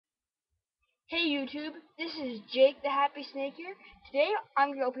Hey YouTube, this is Jakethehappysnake here. Today I'm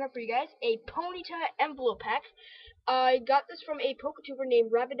going to open up for you guys a ponyta envelope pack. I got this from a PokeTuber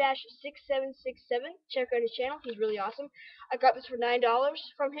named Rapidash6767. Check out his channel, he's really awesome. I got this for $9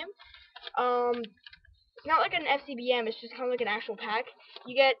 from him. It's not like an FCBM, it's just kind of like an actual pack.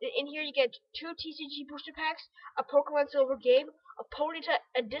 In here you get 2 TCG booster packs, a Pokemon Silver game, a ponyta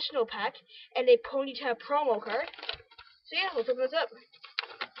additional pack, and a ponyta promo card. So yeah, let's open this up.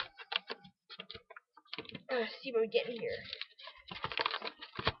 See what we get in here.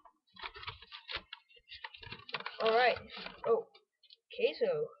 Alright. Oh. Okay,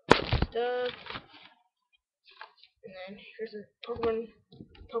 so stuff. And then here's a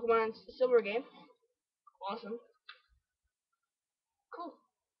Pokemon Silver game. Awesome. Cool.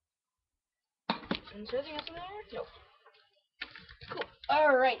 And is there anything else in there? No. Cool.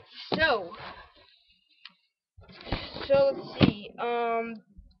 Alright, so let's see.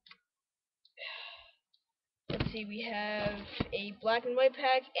 Let's see, we have a black and white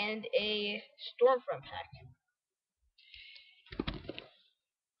pack and a Stormfront pack.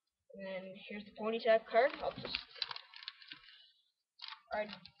 And then here's the ponyta card. I'll just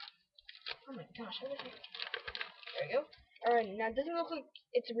Alright. Oh my gosh, how did I... There we go. Alright, now it doesn't look like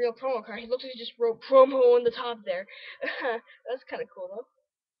it's a real promo card. It looks like it just wrote promo on the top there. That's kind of cool though.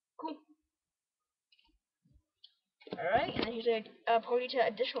 Cool. Alright, and then here's a ponyta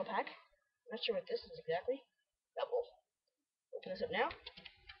additional pack. Not sure what this is exactly. Double. Open this up now.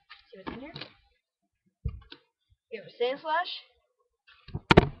 See what's in here. We have a Sandslash,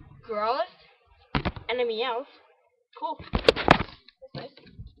 Growlithe, and a Meowth. Cool. That's nice.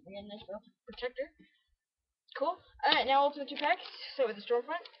 We got a nice little protector. Cool. Alright, now we'll open the 2 packs. Start with the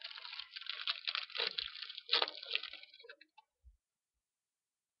Stormfront.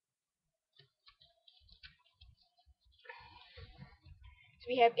 So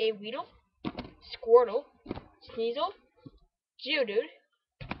we have a Weedle, Squirtle, Sneasel, Geodude,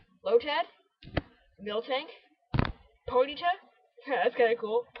 Lotad, Miltank, Ponyta. That's kind of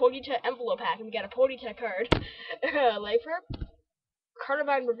cool. Ponyta envelope pack, and we got a Ponyta card. Lifer,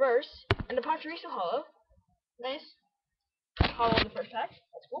 Carnivine Reverse, and a Pachirisu Holo. Nice. Holo in the first pack.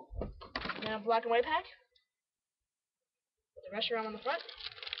 That's cool. Now black and white pack. With the Reshiram on the front.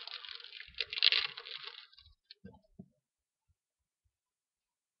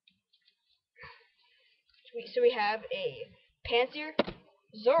 Sweet. So we have a Pansear,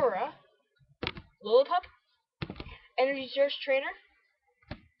 Zora, Lillipup, Energy Search Trainer,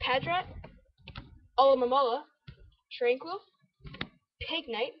 Padrat, Alomomola, Tranquil,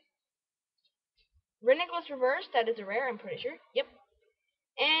 Pignite, Renickles Reverse, that is a rare, I'm pretty sure. Yep.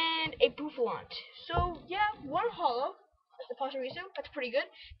 And a Boufflant. So, yeah, 1 holo. That's the Pachirisu. That's pretty good.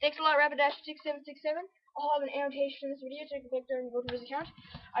 Thanks a lot, Rapidash6767. I'll have an annotation in this video so you can click there and go to his account.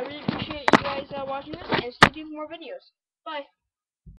 I really appreciate you guys watching this, and stay tuned for more videos. Bye.